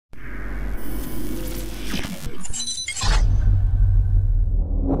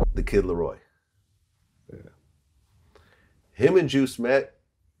Kid Laroi. Yeah. Him and Juice met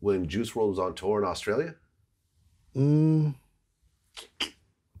when Juice Wrld was on tour in Australia? Mm,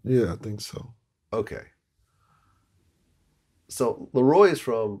 yeah, I think so. Okay. So Laroi is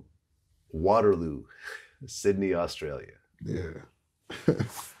from Waterloo, Sydney, Australia. Yeah.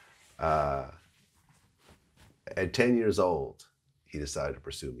 Uh, at 10 years old, he decided to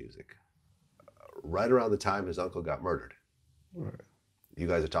pursue music. Right around the time his uncle got murdered. Right. You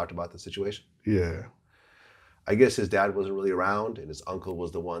guys have talked about the situation? Yeah. I guess his dad wasn't really around, and his uncle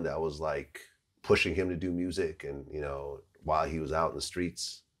was the one that was like pushing him to do music, and while he was out in the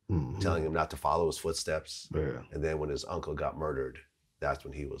streets, telling him not to follow his footsteps. Yeah. And then when his uncle got murdered, that's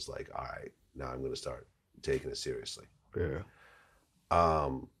when he was like, all right, now I'm going to start taking it seriously. Yeah.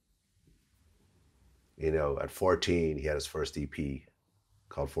 At 14, he had his first EP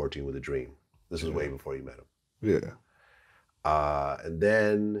called 14 with a Dream. This was way before you met him. Yeah. And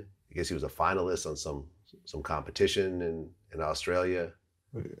then I guess he was a finalist on some competition in Australia.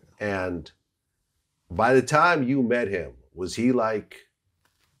 Yeah. And by the time you met him, was he like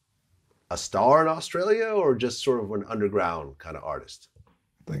a star in Australia or just sort of an underground kind of artist?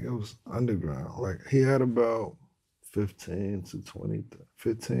 I think it was underground. Like he had about 15 to 20,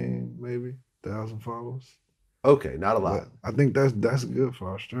 15 maybe, 1,000 followers. Okay, not a lot. But I think that's good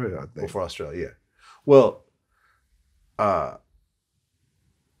for Australia, I think. Well, for Australia, yeah. Well,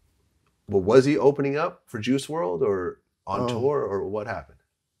 was he opening up for Juice Wrld or on tour or what happened?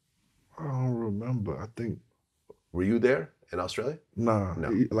 I don't remember. I think. Were you there in Australia? Nah.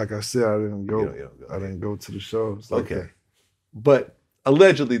 No. Like I said, I didn't go. You don't go. I didn't go to the shows. Like okay. That. But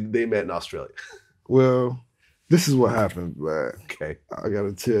allegedly they met in Australia. Well, this is what happened, man. Okay. I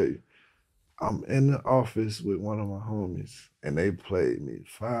gotta tell you. I'm in the office with one of my homies, and they played me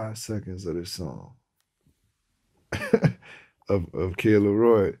 5 seconds of this song of Kid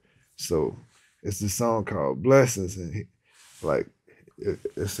Laroi. So it's the song called Blessings, and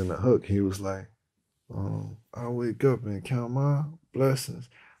it's in the hook. He was like, I wake up and count my blessings.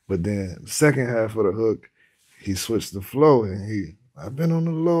 But then the second half of the hook, he switched the flow, and I've been on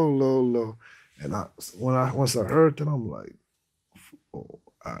the low, low, low. And once I heard that, I'm like, oh,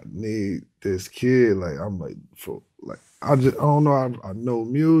 I need this kid. Like I'm like, I don't know. I know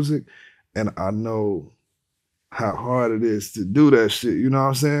music, and I know how hard it is to do that shit. You know what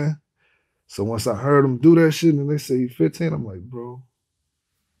I'm saying? So once I heard him do that shit, and they say he's 15, I'm like, bro,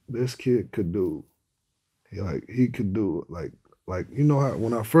 this kid could do. He could do it. Like you know how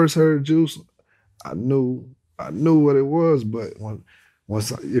when I first heard Juice, I knew what it was. But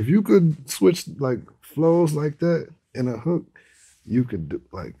if you could switch like flows like that in a hook, you could do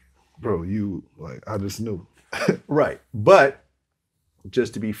bro, I just knew. Right. But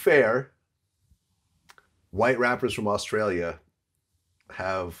just to be fair, white rappers from Australia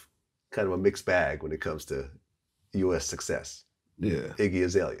have kind of a mixed bag when it comes to US success. Yeah. Iggy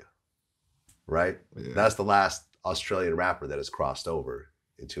Azalea, right? Yeah. That's the last Australian rapper that has crossed over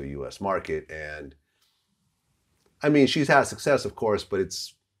into a US market. And I mean, she's had success, of course, but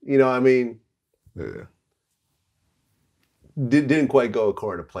it's, Yeah. Didn't quite go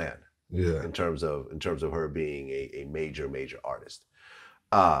according to plan. Yeah. In terms of her being a major artist.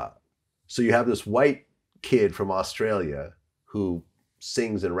 So you have this white kid from Australia who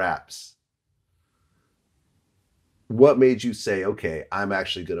sings and raps. What made you say, okay, I'm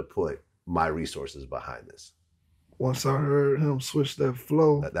actually going to put my resources behind this? Once I heard him switch that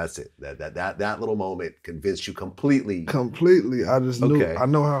flow, that's it. That little moment convinced you completely. Completely. I just knew. Okay. I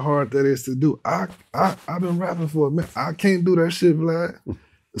know how hard that is to do. I've been rapping for a minute. I can't do that shit, Vlad.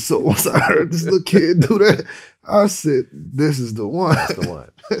 So once I heard this little kid do that, I said, "This is the one." That's the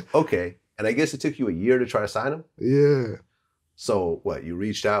one. Okay. And I guess it took you a year to try to sign him? Yeah. So what? You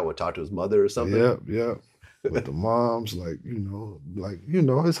reached out, talked to his mother or something? Yep. With the moms,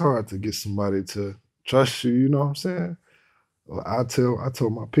 it's hard to get somebody to trust you, you know what I'm saying? Well, I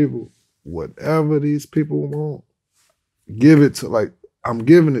told my people, whatever these people want, give it to, I'm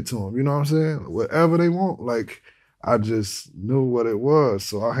giving it to them, you know what I'm saying? Whatever they want, I just knew what it was.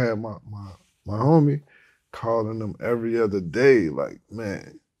 So I had my homie calling them every other day,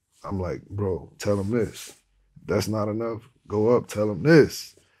 man, I'm like, bro, tell them this. If that's not enough, go up, tell them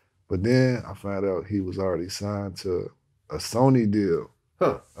this. But then I found out he was already signed to a Sony deal.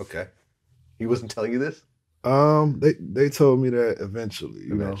 Huh, okay. He wasn't telling you this? They told me that eventually.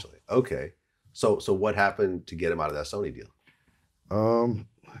 Eventually. Okay. So what happened to get him out of that Sony deal?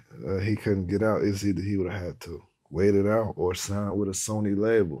 He couldn't get out. It's either he would have had to wait it out or sign with a Sony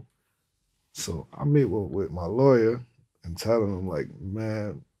label. So I meet with my lawyer and telling him,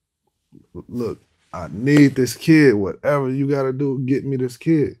 man, look, I need this kid. Whatever you got to do, get me this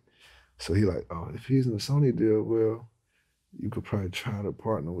kid. So he like, oh, if he's in a Sony deal, well, you could probably try to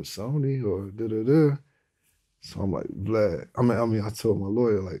partner with Sony or da-da-da. So I'm like, Vlad, I told my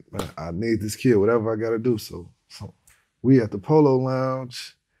lawyer, like, man, I need this kid, whatever I gotta do. So we at the Polo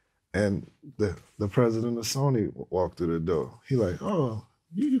Lounge, and the president of Sony walked through the door. He like, oh,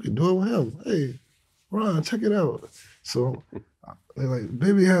 you can do it with him. Hey, Ron, check it out. So they like,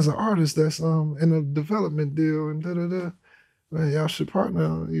 Bibby has an artist that's in a development deal and da-da-da. Man, y'all should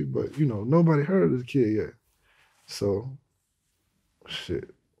partner. But, nobody heard of the kid yet. So, shit,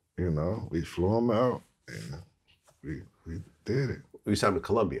 we flew him out and we did it. We signed with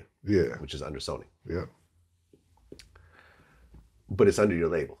Columbia. Yeah. Which is under Sony. Yeah. But it's under your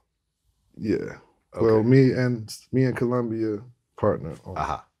label. Yeah. Okay. Well, me and Columbia partner.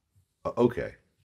 Aha. Okay.